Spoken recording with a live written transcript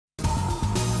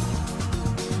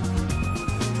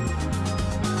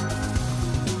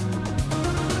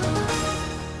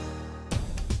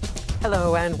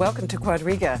Hello and welcome to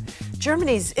Quadriga.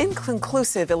 Germany's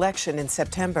inconclusive election in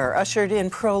September ushered in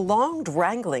prolonged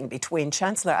wrangling between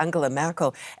Chancellor Angela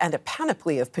Merkel and a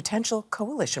panoply of potential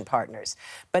coalition partners.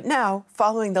 But now,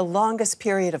 following the longest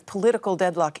period of political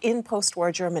deadlock in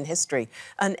post-war German history,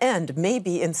 an end may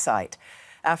be in sight.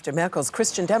 After Merkel's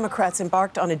Christian Democrats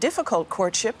embarked on a difficult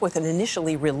courtship with an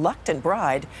initially reluctant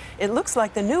bride, it looks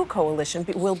like the new coalition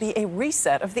will be a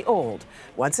reset of the old.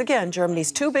 Once again,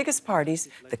 Germany's two biggest parties,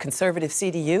 the conservative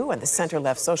CDU and the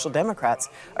center-left Social Democrats,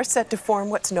 are set to form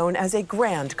what's known as a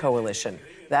grand coalition.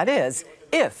 That is,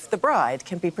 if the bride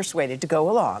can be persuaded to go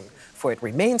along, for it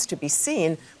remains to be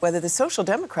seen whether the Social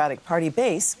Democratic Party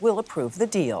base will approve the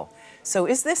deal. So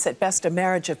is this at best a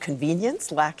marriage of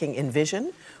convenience lacking in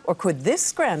vision? Or could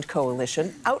this grand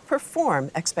coalition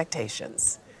outperform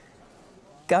expectations?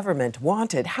 Government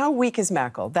wanted. How weak is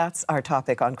Merkel? That's our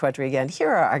topic on Quadriga. And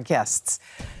here are our guests.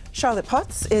 Charlotte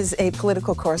Potts is a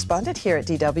political correspondent here at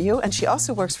DW, and she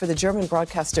also works for the German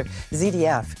broadcaster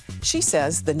ZDF. She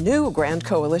says the new grand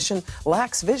coalition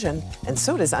lacks vision, and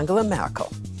so does Angela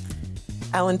Merkel.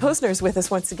 Alan Posener is with us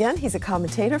once again. He's a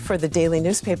commentator for the daily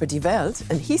newspaper Die Welt,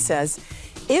 and he says,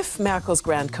 if Merkel's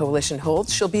grand coalition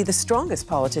holds, she'll be the strongest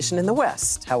politician in the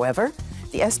West. However,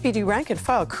 the SPD rank and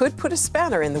file could put a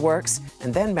spanner in the works,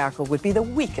 and then Merkel would be the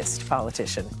weakest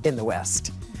politician in the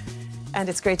West. And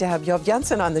it's great to have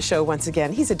Janssen on the show once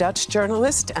again. He's a Dutch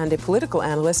journalist and a political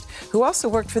analyst who also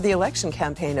worked for the election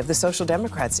campaign of the Social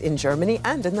Democrats in Germany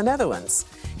and in the Netherlands.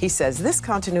 He says this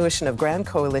continuation of grand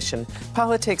coalition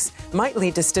politics might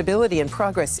lead to stability and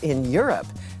progress in Europe,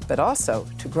 but also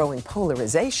to growing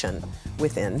polarization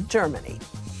within Germany.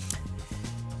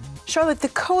 Charlotte, the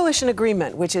coalition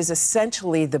agreement, which is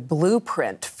essentially the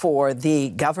blueprint for the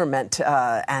government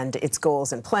and its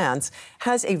goals and plans,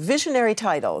 has a visionary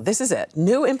title. This is it: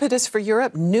 New Impetus for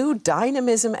Europe, New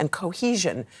Dynamism and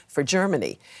Cohesion for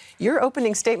Germany. Your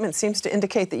opening statement seems to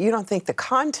indicate that you don't think the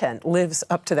content lives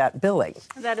up to that billing.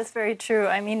 That is very true.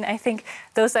 I mean, I think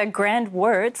those are grand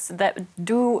words that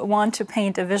do want to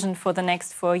paint a vision for the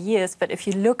next 4 years. But if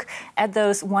you look at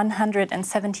those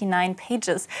 179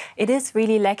 pages, it is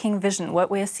really lacking vision. What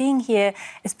we're seeing here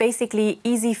is basically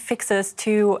easy fixes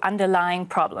to underlying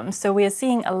problems. So we are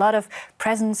seeing a lot of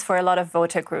presents for a lot of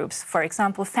voter groups. For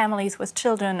example, families with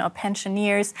children or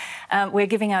pensioners. We're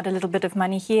giving out a little bit of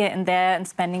money here and there and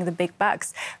spending the big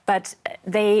bucks. But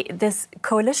this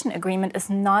coalition agreement is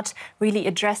not really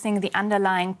addressing the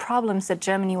underlying problems that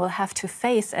Germany will have to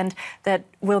face and that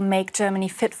will make Germany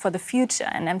fit for the future.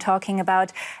 And I'm talking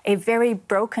about a very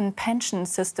broken pension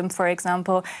system, for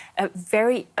example, a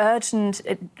very urgent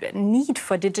need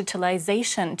for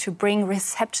digitalization to bring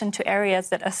reception to areas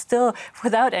that are still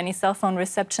without any cell phone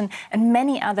reception, and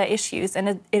many other issues. And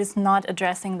it is not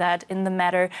addressing that in the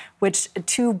matter which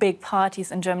two big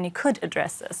parties in Germany could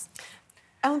address this.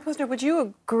 Alan Posener, would you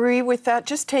agree with that?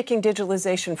 Just taking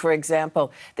digitalization, for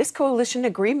example, this coalition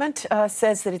agreement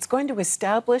says that it's going to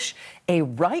establish a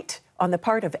right on the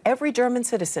part of every German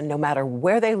citizen, no matter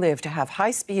where they live, to have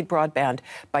high-speed broadband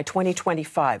by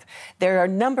 2025. There are a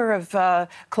number of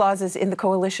clauses in the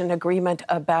coalition agreement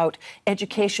about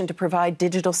education to provide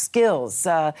digital skills.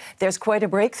 There's quite a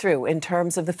breakthrough in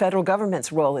terms of the federal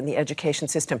government's role in the education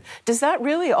system. Does that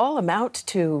really all amount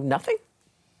to nothing?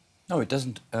 No, it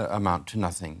doesn't amount to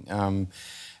nothing.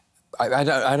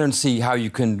 I don't see how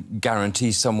you can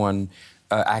guarantee someone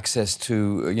access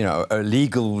to, a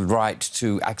legal right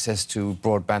to access to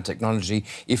broadband technology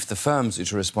if the firms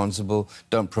which are responsible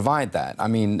don't provide that. I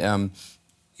mean,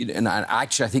 and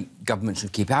actually, I think government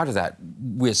should keep out of that.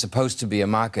 We're supposed to be a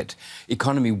market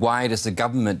economy. Why does the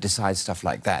government decide stuff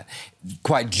like that?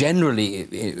 Quite generally,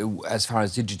 as far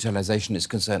as digitalization is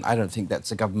concerned, I don't think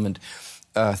that's a government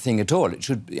thing at all. It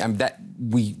should be, I mean, that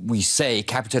we say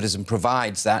capitalism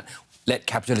provides that. Let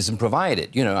capitalism provide it.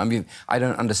 I mean, I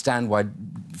don't understand why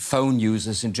phone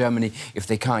users in Germany, if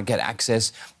they can't get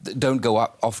access, don't go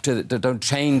off to, don't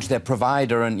change their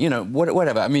provider and,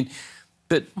 whatever. I mean,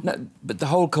 but the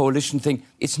whole coalition thing,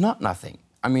 it's not nothing.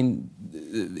 I mean,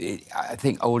 I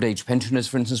think old age pensioners,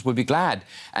 for instance, will be glad,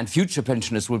 and future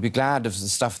pensioners will be glad of the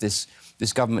stuff this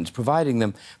government is providing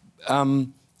them.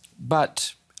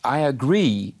 But I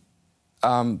agree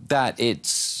that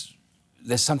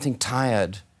there's something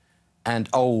tired and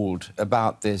old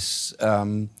about this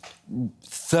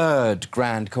third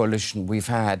grand coalition we've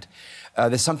had.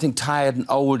 There's something tired and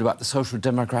old about the Social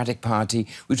Democratic Party,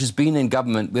 which has been in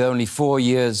government with only 4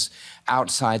 years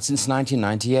outside since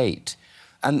 1998.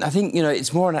 And I think,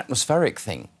 it's more an atmospheric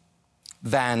thing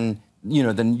than you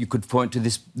know, then you could point to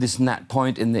this and that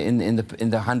point in the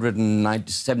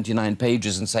 179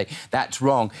 pages and say that's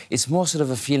wrong. It's more sort of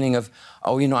a feeling of,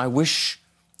 oh, you know, I wish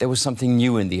there was something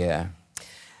new in the air.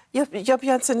 Job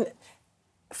Janssen,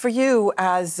 for you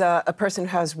as a person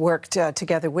who has worked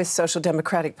together with social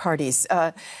democratic parties,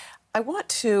 I want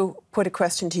to put a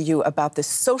question to you about the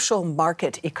social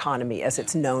market economy, as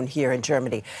it's known here in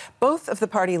Germany. Both of the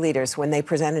party leaders, when they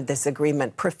presented this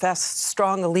agreement, professed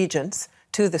strong allegiance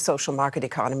to the social market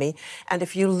economy. And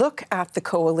if you look at the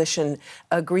coalition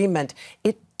agreement,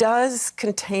 it does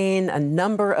contain a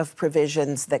number of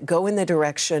provisions that go in the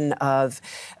direction of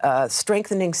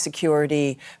strengthening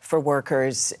security for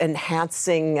workers,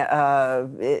 enhancing,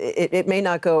 it may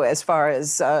not go as far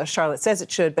as Charlotte says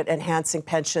it should, but enhancing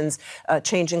pensions,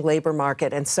 changing labor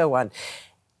market, and so on.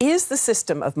 Is the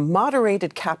system of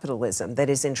moderated capitalism that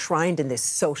is enshrined in this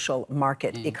social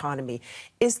market economy,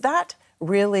 is that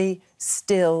really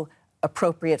still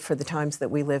appropriate for the times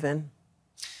that we live in?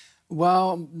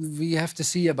 Well, we have to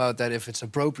see about that if it's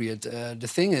appropriate. The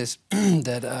thing is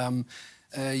that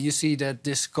you see that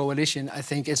this coalition, I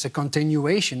think, is a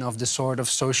continuation of the sort of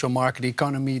social market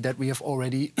economy that we have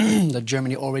already, that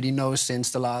Germany already knows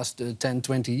since the last 10,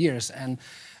 20 years. And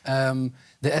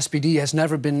the SPD has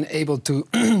never been able to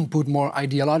put more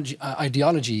ideology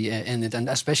in it, and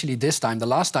especially this time. The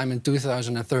last time in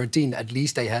 2013, at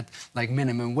least they had like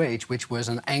minimum wage, which was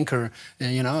an anchor,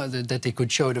 you know, that they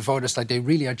could show the voters like they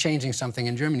really are changing something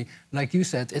in Germany. Like you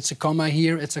said, it's a comma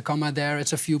here, it's a comma there,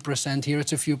 it's a few percent here,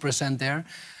 it's a few percent there.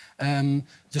 The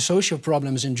social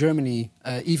problems in Germany,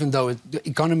 even though the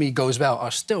economy goes well,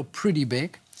 are still pretty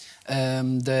big.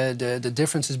 The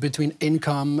differences between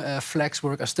income, flex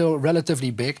work are still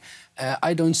relatively big.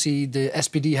 I don't see the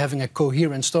SPD having a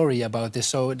coherent story about this.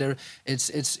 So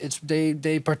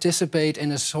they participate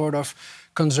in a sort of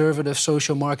conservative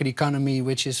social market economy,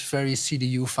 which is very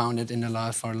CDU founded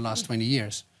for the last 20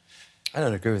 years. I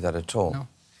don't agree with that at all.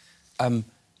 No.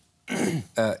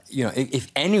 You know, if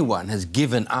anyone has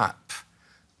given up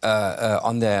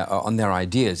on their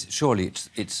ideas, surely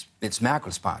it's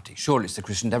Merkel's party. Surely it's the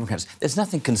Christian Democrats. There's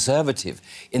nothing conservative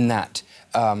in that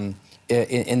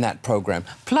in that program.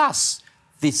 Plus,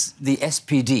 the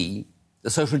SPD, the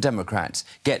Social Democrats,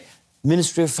 get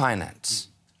Ministry of Finance,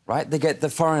 right? They get the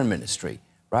Foreign Ministry,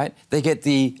 right? They get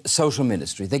the Social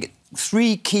Ministry. They get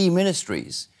 3 key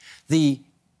ministries. The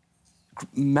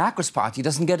Merkel's party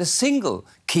doesn't get a single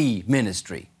key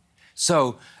ministry.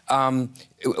 So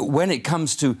when it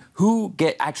comes to who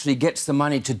actually gets the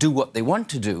money to do what they want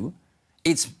to do,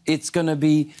 it's going to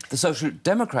be the Social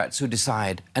Democrats who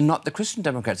decide and not the Christian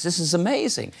Democrats. This is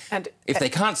amazing. And if they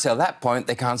can't sell that point,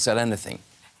 they can't sell anything.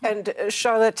 And,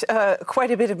 Charlotte, quite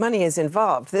a bit of money is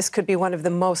involved. This could be one of the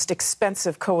most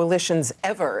expensive coalitions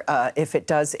ever if it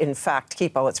does, in fact,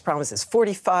 keep all its promises.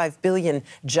 $45 billion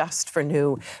just for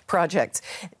new projects.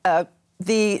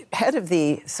 The head of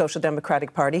the Social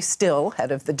Democratic Party, still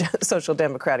head of the Social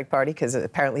Democratic Party, because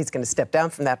apparently he's going to step down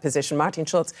from that position, Martin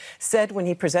Schulz, said when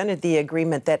he presented the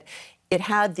agreement that it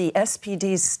had the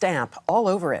SPD's stamp all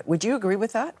over it. Would you agree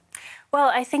with that? Well,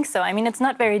 I think so. I mean, it's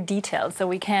not very detailed, so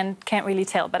we can't really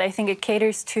tell. But I think it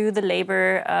caters to the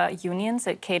labor unions.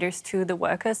 It caters to the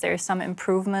workers. There are some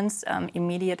improvements,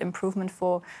 immediate improvement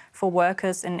for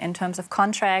workers in terms of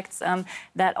contracts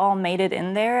that all made it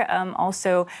in there.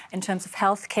 Also, in terms of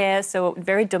healthcare, so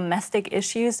very domestic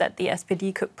issues that the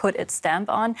SPD could put its stamp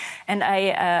on. And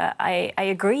I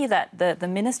agree that the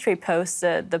ministry posts,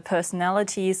 the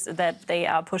personalities that they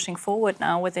are pushing forward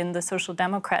now within the Social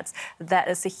Democrats, that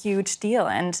is a huge deal.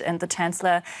 And the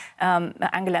Chancellor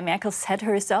Angela Merkel said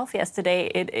herself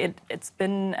yesterday, it's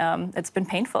been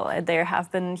painful. There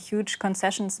have been huge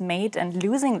concessions made, and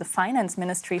losing the finance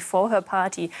ministry for her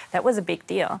party, that was a big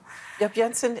deal. Job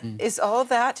Janssen, is all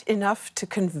that enough to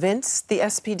convince the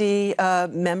SPD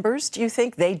members, do you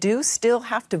think? They do still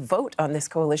have to vote on this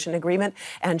coalition agreement,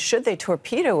 and should they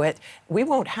torpedo it, we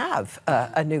won't have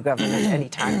a new government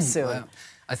anytime soon. Well,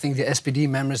 I think the SPD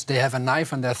members, they have a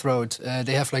knife on their throat.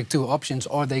 They have like 2 options.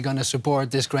 Or they're going to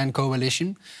support this grand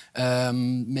coalition,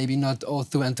 maybe not all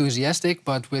too enthusiastic,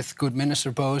 but with good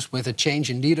minister posts, with a change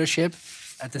in leadership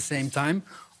at the same time.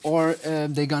 Or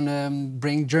they're going to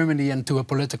bring Germany into a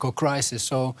political crisis.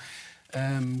 So,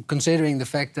 considering the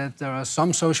fact that there are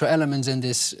some social elements in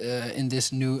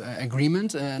this new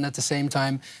agreement, and at the same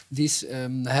time these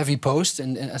heavy posts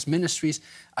as ministries,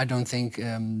 I don't think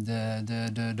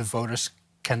the voters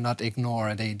cannot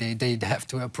ignore. They have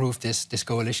to approve this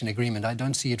coalition agreement. I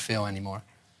don't see it fail anymore.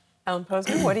 Alan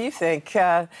Posener, what do you think?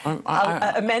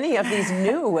 Many of these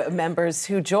new members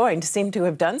who joined seem to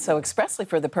have done so expressly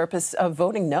for the purpose of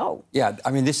voting no. Yeah, I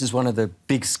mean, this is one of the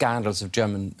big scandals of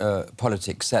German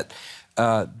politics, that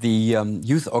the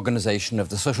youth organisation of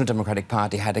the Social Democratic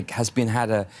Party has been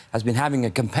having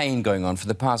a campaign going on for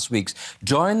the past weeks.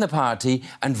 Join the party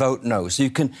and vote no. So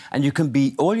you can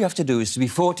be, all you have to do is to be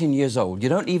 14 years old. You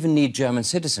don't even need German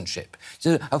citizenship.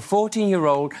 So a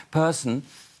 14-year-old person,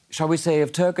 shall we say,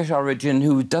 of Turkish origin,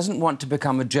 who doesn't want to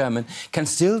become a German, can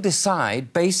still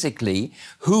decide, basically,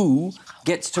 who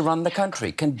gets to run the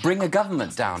country, can bring a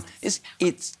government down.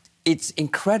 It's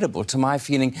incredible, to my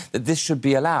feeling, that this should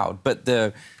be allowed. But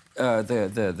the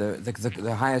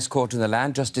highest court in the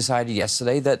land just decided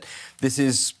yesterday that this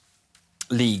is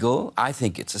legal. I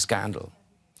think it's a scandal.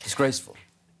 Disgraceful.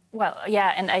 Well,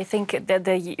 yeah, and I think that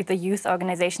the youth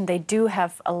organization, they do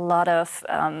have a lot of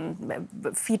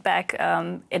feedback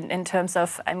in terms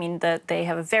of, I mean, that they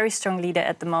have a very strong leader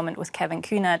at the moment with Kevin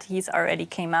Kühnert. He's already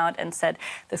came out and said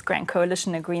this Grand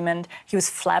Coalition agreement, he was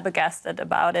flabbergasted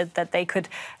about it, that they could,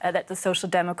 that the Social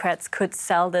Democrats could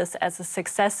sell this as a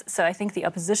success. So I think the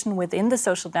opposition within the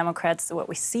Social Democrats, what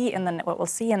we'll see in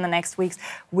the next weeks,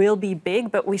 will be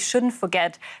big. But we shouldn't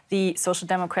forget the Social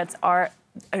Democrats are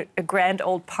a grand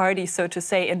old party, so to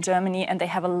say, in Germany, and they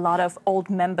have a lot of old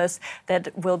members that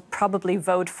will probably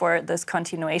vote for this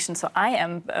continuation. So I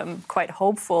am quite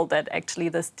hopeful that actually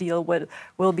this deal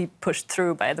will be pushed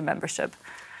through by the membership.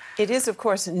 It is, of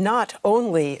course, not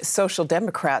only Social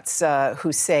Democrats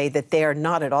who say that they are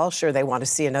not at all sure they want to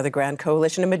see another grand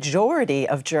coalition. A majority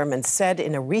of Germans said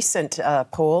in a recent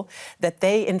poll that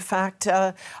they, in fact,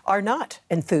 are not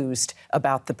enthused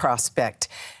about the prospect.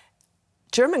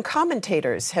 German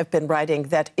commentators have been writing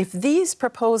that if these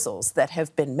proposals that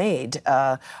have been made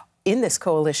in this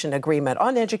coalition agreement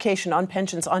on education, on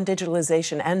pensions, on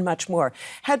digitalization, and much more,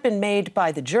 had been made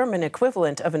by the German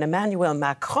equivalent of an Emmanuel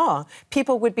Macron,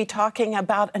 people would be talking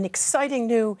about an exciting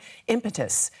new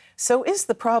impetus. So is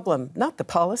the problem not the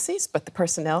policies, but the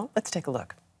personnel? Let's take a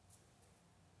look.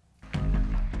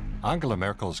 Angela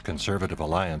Merkel's Conservative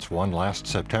Alliance won last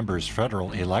September's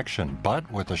federal election,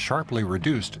 but with a sharply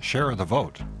reduced share of the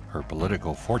vote. Her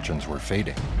political fortunes were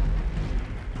fading.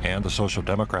 And the Social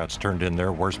Democrats turned in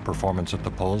their worst performance at the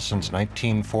polls since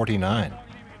 1949.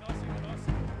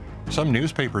 Some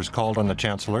newspapers called on the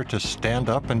Chancellor to stand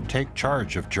up and take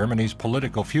charge of Germany's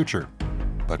political future.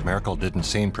 But Merkel didn't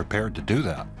seem prepared to do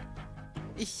that.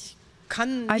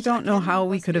 I don't know how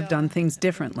we could have done things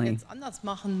differently.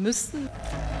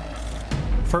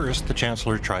 First, the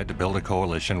Chancellor tried to build a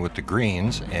coalition with the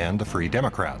Greens and the Free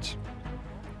Democrats.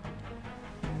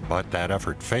 But that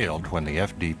effort failed when the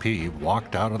FDP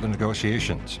walked out of the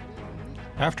negotiations.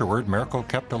 Afterward, Merkel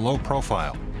kept a low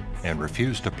profile and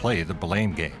refused to play the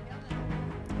blame game.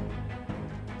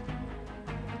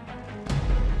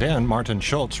 Then Martin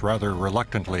Schulz rather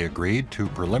reluctantly agreed to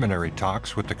preliminary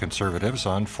talks with the Conservatives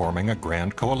on forming a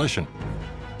grand coalition.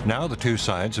 Now the two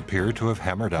sides appear to have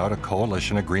hammered out a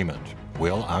coalition agreement.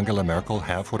 Will Angela Merkel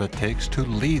have what it takes to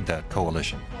lead that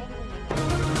coalition?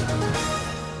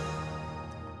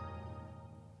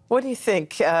 What do you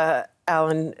think,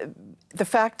 Alan? The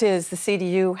fact is the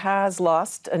CDU has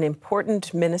lost an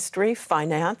important ministry,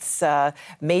 finance,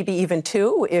 maybe even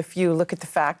two, if you look at the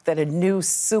fact that a new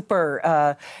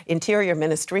super interior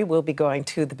ministry will be going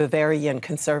to the Bavarian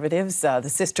Conservatives, the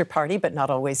sister party, but not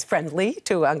always friendly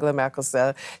to Angela Merkel's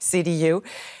CDU.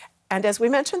 And as we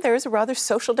mentioned, there is a rather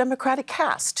social democratic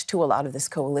cast to a lot of this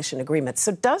coalition agreement.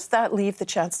 So does that leave the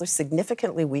Chancellor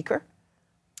significantly weaker?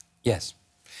 Yes.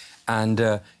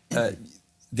 And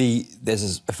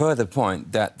there's a further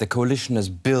point that the coalition has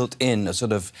built in a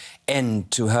sort of end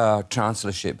to her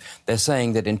chancellorship. They're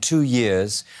saying that in 2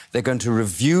 years, they're going to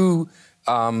review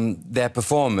their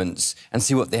performance and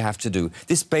see what they have to do.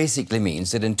 This basically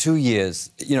means that in 2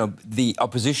 years, you know, the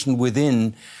opposition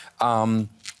within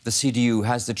the CDU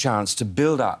has the chance to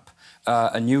build up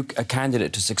a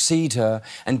candidate to succeed her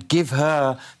and give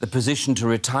her the position to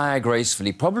retire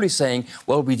gracefully, probably saying,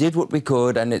 well, we did what we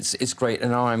could and it's great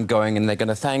and now I'm going, and they're going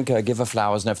to thank her, give her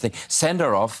flowers and everything, send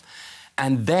her off.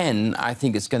 And then I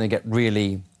think it's going to get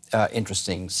really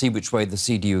interesting, see which way the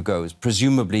CDU goes.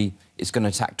 Presumably it's going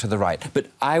to tack to the right. But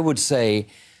I would say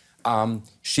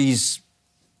she's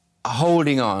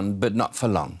holding on, but not for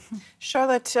long.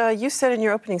 Charlotte, you said in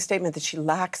your opening statement that she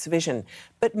lacks vision,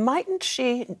 but mightn't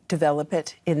she develop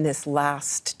it in this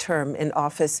last term in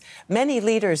office? Many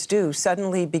leaders do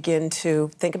suddenly begin to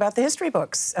think about the history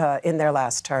books in their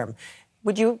last term.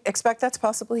 Would you expect that's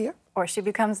possible here? Or she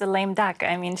becomes the lame duck.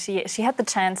 I mean, she had the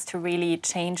chance to really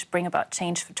bring about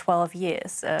change for 12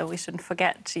 years. We shouldn't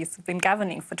forget she's been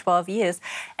governing for 12 years,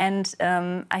 and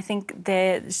I think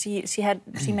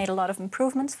she made a lot of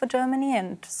improvements for Germany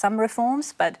and some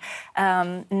reforms, but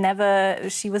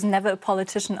she was never a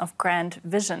politician of grand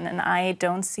vision, and I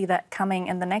don't see that coming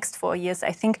in the next 4 years.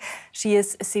 I think she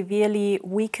is severely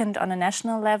weakened on a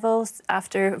national level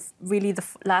after really the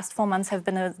last 4 months have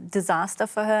been a disaster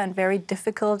for her and very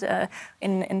difficult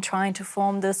in trying to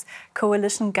form this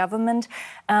coalition government.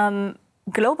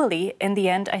 Globally, in the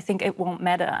end, I think it won't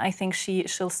matter. I think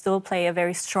she'll still play a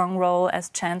very strong role as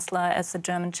Chancellor, as the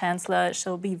German Chancellor.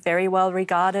 She'll be very well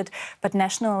regarded. But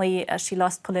nationally, she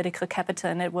lost political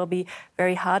capital, and it will be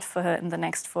very hard for her in the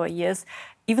next 4 years.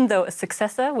 Even though a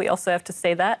successor, we also have to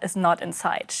say that, is not in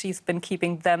sight. She's been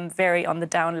keeping them very on the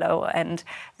down low. And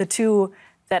the two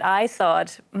that I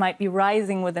thought might be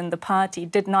rising within the party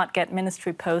did not get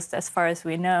ministry posts as far as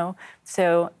we know.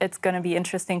 So it's going to be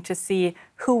interesting to see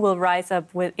who will rise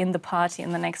up within the party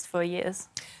in the next 4 years.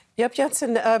 Yep,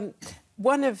 Janssen,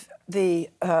 one of the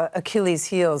Achilles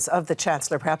heels of the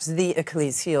Chancellor, perhaps the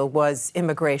Achilles heel, was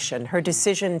immigration. Her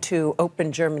decision to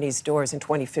open Germany's doors in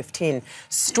 2015,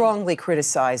 strongly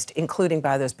criticized, including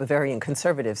by those Bavarian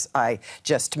conservatives I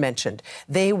just mentioned.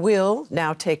 They will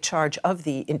now take charge of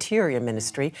the Interior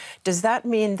Ministry. Does that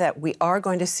mean that we are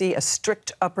going to see a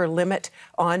strict upper limit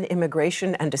on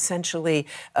immigration and essentially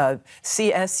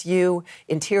CSU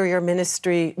Interior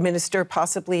Minister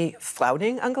possibly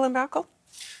flouting Angela Merkel?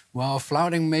 Well,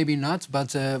 flouting maybe not,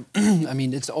 but I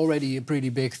mean, it's already a pretty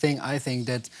big thing. I think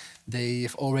that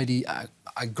they've already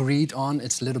agreed on,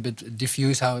 it's a little bit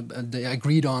diffuse how they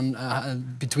agreed on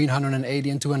between 180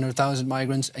 and 200,000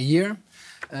 migrants a year,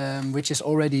 which is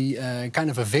already kind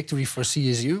of a victory for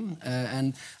CSU.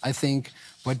 And I think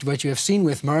what you have seen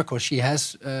with Merkel, she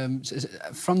has,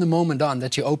 from the moment on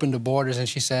that she opened the borders and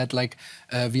she said, like,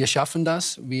 wir schaffen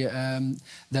das,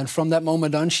 then from that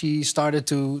moment on, she started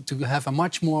to have a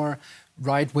much more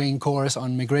right-wing course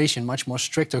on migration, much more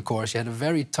stricter course. She had a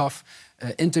very tough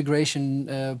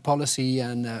integration policy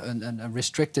and a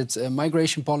restricted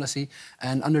migration policy.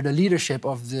 And under the leadership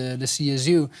of the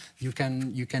CSU, you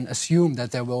can assume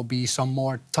that there will be some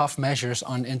more tough measures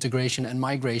on integration and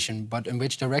migration. But in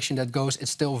which direction that goes, it's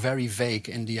still very vague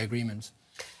in the agreement.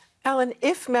 Alan,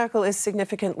 if Merkel is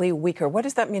significantly weaker, what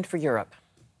does that mean for Europe?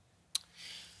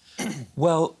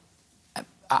 Well,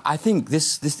 I think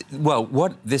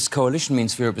what this coalition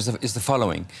means for Europe is the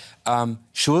following.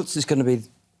 Schulz is going to be,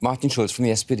 Martin Schulz from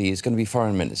the SPD is going to be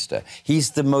foreign minister.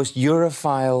 He's the most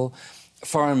Europhile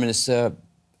foreign minister,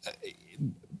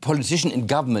 politician in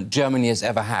government Germany has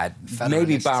ever had,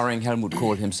 maybe barring Helmut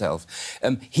Kohl himself.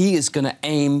 He is going to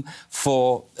aim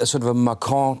for a sort of a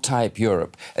Macron-type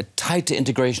Europe, a tighter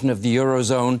integration of the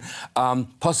Eurozone,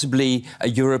 possibly a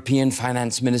European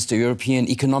finance minister, European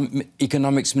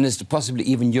economics minister, possibly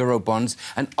even Eurobonds.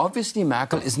 And obviously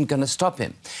Merkel isn't going to stop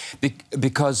him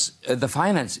because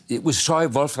it was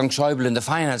Wolfgang Schäuble in the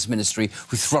finance ministry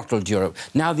who throttled Europe.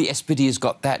 Now the SPD has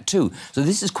got that too. So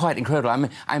this is quite incredible.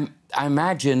 I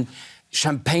imagine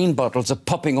champagne bottles are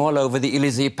popping all over the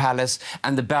Élysée Palace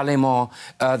and the Parlement,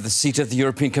 the seat of the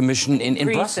European Commission in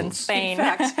Brussels. And Spain.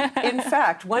 In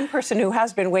fact, one person who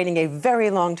has been waiting a very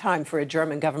long time for a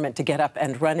German government to get up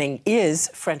and running is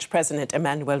French President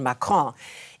Emmanuel Macron.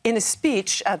 In a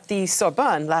speech at the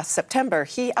Sorbonne last September,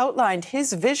 he outlined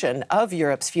his vision of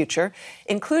Europe's future,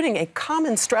 including a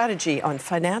common strategy on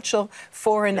financial,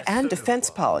 foreign and defense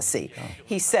policy.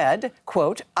 He said,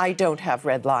 quote, "I don't have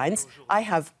red lines, I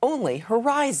have only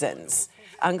horizons."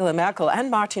 Angela Merkel and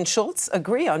Martin Schulz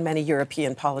agree on many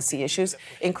European policy issues,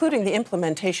 including the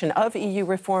implementation of EU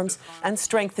reforms and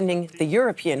strengthening the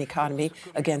European economy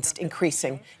against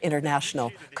increasing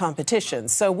international competition.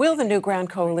 So will the new Grand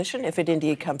Coalition, if it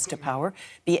indeed comes to power,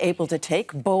 be able to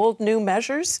take bold new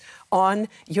measures on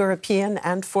European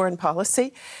and foreign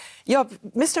policy?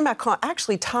 Mr. Macron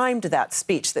actually timed that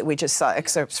speech that we just saw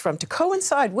excerpts from to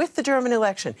coincide with the German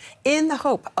election in the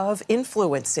hope of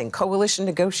influencing coalition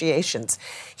negotiations.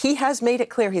 He has made it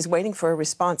clear he's waiting for a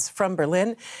response from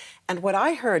Berlin. And what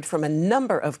I heard from a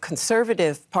number of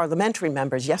conservative parliamentary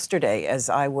members yesterday as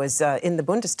I was in the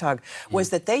Bundestag was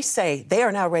that they say they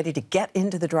are now ready to get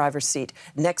into the driver's seat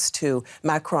next to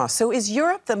Macron. So is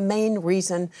Europe the main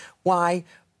reason why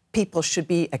people should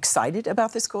be excited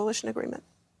about this coalition agreement?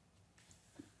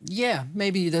 Yeah,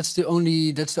 maybe that's the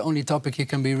only topic you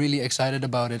can be really excited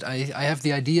about it. I have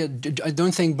the idea. I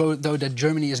don't think, though, that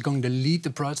Germany is going to lead the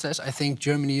process. I think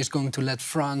Germany is going to let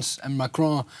France and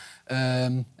Macron,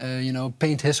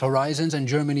 paint his horizons, and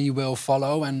Germany will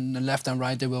follow. And left and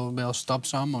right, they will stop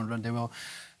some, or they will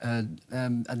adjust.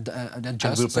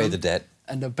 And we'll pay the debt.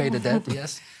 And they'll pay the debt,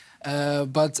 yes.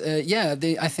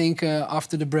 I think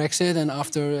after the Brexit and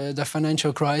after the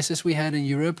financial crisis we had in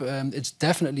Europe, it's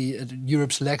definitely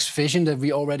Europe's lax vision that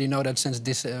we already know that since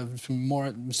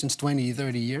 20,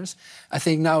 30 years. I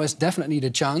think now is definitely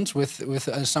the chance with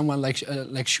someone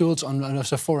like Schulz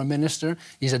as a foreign minister.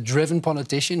 He's a driven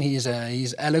politician. He's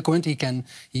eloquent. He can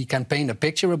paint a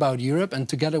picture about Europe. And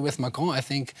together with Macron, I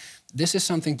think this is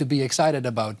something to be excited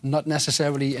about. Not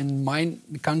necessarily in my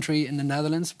country, in the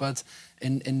Netherlands, but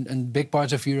in big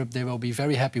parts of Europe, they will be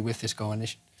very happy with this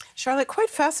coalition. Charlotte, quite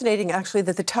fascinating, actually,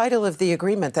 that the title of the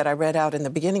agreement that I read out in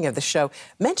the beginning of the show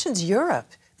mentions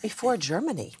Europe before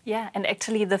Germany. Yeah, and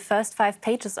actually the first 5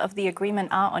 pages of the agreement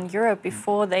are on Europe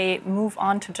before they move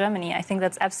on to Germany. I think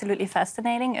that's absolutely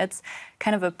fascinating. It's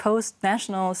kind of a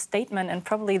post-national statement and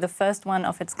probably the first one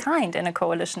of its kind in a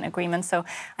coalition agreement. So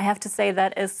I have to say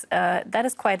that is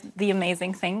quite the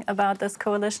amazing thing about this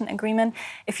coalition agreement.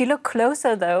 If you look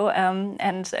closer, though,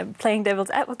 and playing devil's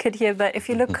advocate here, but if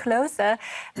you look closer,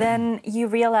 then you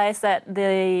realize that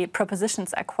the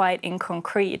propositions are quite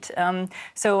inconcrete.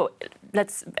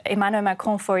 Emmanuel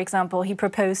Macron, for example, he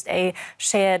proposed a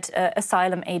shared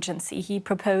asylum agency. He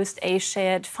proposed a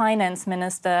shared finance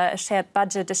minister, a shared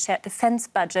budget, a shared defense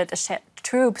budget, a shared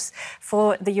troops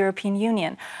for the European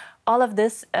Union. All of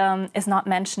this is not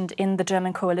mentioned in the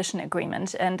German coalition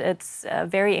agreement, and it's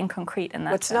very inconcrete in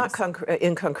that What's sense. not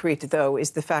inconcrete, though,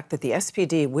 is the fact that the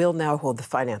SPD will now hold the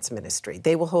finance ministry.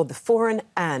 They will hold the foreign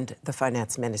and the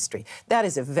finance ministry. That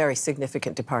is a very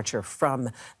significant departure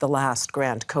from the last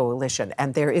grand coalition.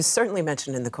 And there is certainly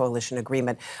mention in the coalition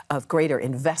agreement of greater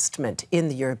investment in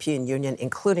the European Union,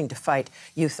 including to fight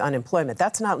youth unemployment.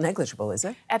 That's not negligible, is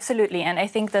it? Absolutely. And I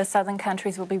think the southern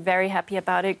countries will be very happy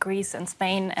about it, Greece and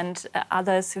Spain and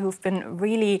others who've been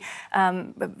really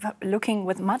looking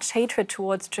with much hatred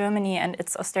towards Germany and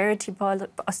its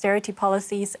austerity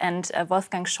policies, and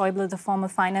Wolfgang Schäuble, the former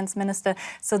finance minister.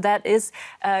 So that is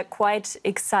quite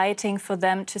exciting for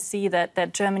them to see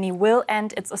that Germany will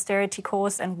end its austerity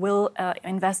course and will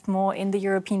invest more in the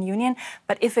European Union.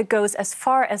 But if it goes as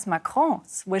far as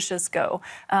Macron's wishes go,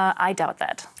 I doubt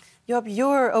that. Job,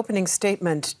 your opening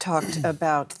statement talked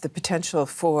about the potential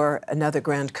for another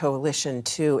grand coalition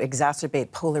to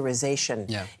exacerbate polarization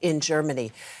in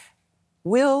Germany.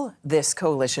 Will this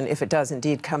coalition, if it does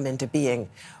indeed come into being,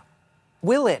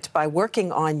 will it, by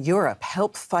working on Europe,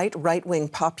 help fight right-wing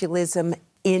populism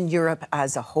in Europe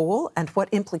as a whole? And what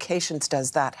implications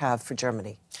does that have for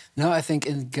Germany? No, I think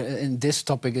in this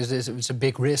topic it's a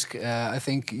big risk. I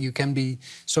think you can be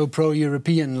so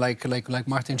pro-European like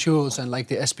Martin Schulz and like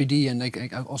the SPD and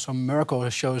like also Merkel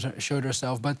showed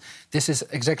herself. But this is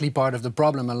exactly part of the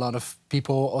problem. A lot of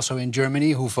people also in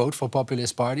Germany who vote for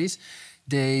populist parties,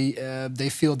 they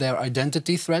feel their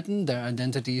identity threatened. Their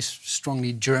identity is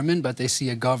strongly German, but they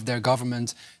see their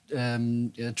government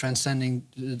transcending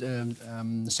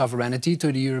sovereignty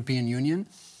to the European Union.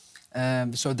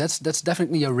 So that's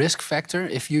definitely a risk factor.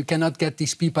 If you cannot get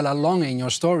these people along in your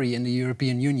story in the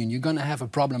European Union, you're going to have a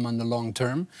problem on the long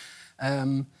term.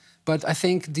 But I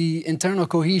think the internal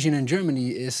cohesion in Germany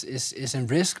is in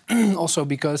risk, also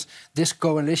because this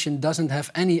coalition doesn't have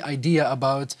any idea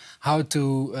about how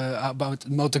to about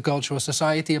multicultural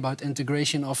society, about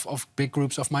integration of big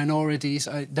groups of minorities.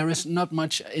 There is not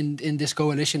much in this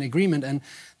coalition agreement, and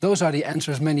those are the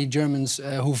answers many Germans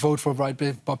who vote for right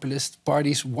populist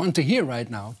parties want to hear right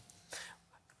now.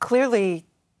 Clearly,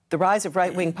 the rise of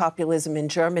right-wing populism in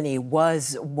Germany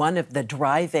was one of the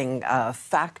driving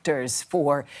factors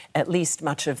for at least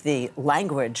much of the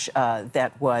language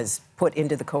that was put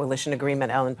into the coalition agreement,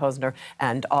 Alan Posener,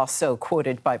 and also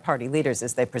quoted by party leaders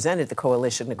as they presented the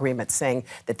coalition agreement, saying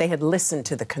that they had listened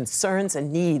to the concerns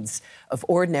and needs of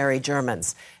ordinary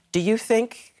Germans. Do you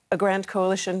think a grand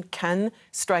coalition can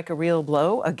strike a real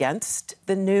blow against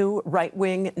the new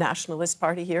right-wing nationalist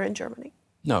party here in Germany?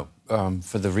 No,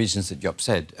 for the reasons that Job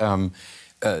said.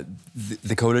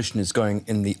 The coalition is going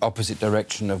in the opposite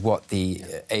direction of what the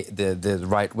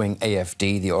right-wing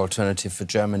AfD, the Alternative for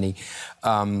Germany,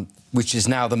 which is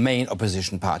now the main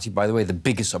opposition party, by the way, the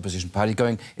biggest opposition party,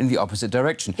 going in the opposite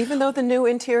direction. Even though the new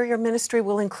Interior Ministry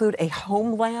will include a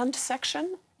homeland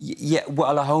section? Yeah,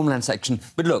 well, a homeland section.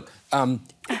 But look,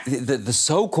 the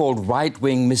so-called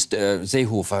right-wing Mr.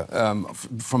 Seehofer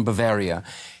from Bavaria,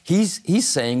 he's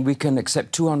saying we can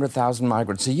accept 200,000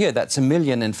 migrants a year. That's 1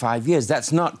 million in 5 years.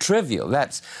 That's not trivial.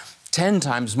 That's 10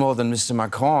 times more than Mr.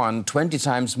 Macron, 20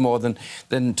 times more than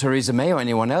Theresa May or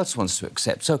anyone else wants to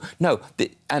accept. So, no,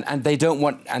 and they don't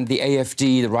want, and the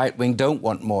AfD, the right wing, don't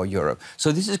want more Europe.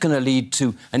 So this is going to lead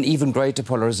to an even greater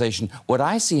polarization. What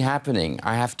I see happening,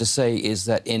 I have to say, is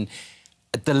that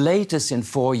at the latest in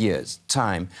 4 years'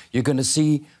 time, you're going to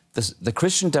see the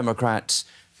Christian Democrats,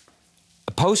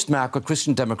 post-Merkel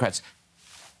Christian Democrats,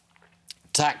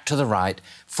 tack to the right,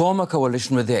 form a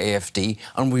coalition with the AfD,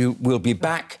 and we will be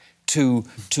back to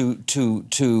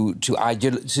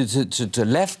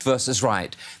left versus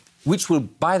right, which will,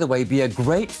 by the way, be a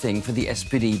great thing for the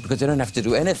SPD, because they don't have to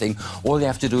do anything. All they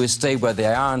have to do is stay where they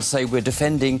are and say we're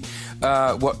defending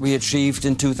what we achieved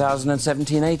in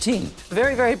 2017-18.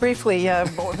 Very, very briefly,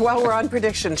 while we're on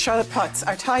prediction, Charlotte Potts,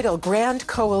 our title, Grand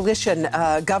Coalition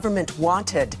Government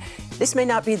Wanted. This may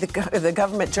not be the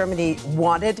government Germany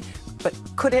wanted, but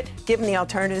could it, given the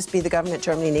alternatives, be the government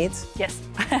Germany needs? Yes.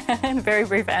 Very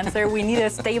brief answer. We need a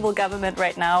stable government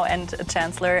right now and a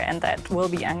chancellor, and that will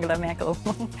be Angela Merkel.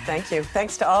 Thank you.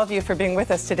 Thanks to all of you for being with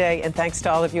us today, and thanks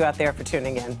to all of you out there for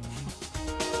tuning in.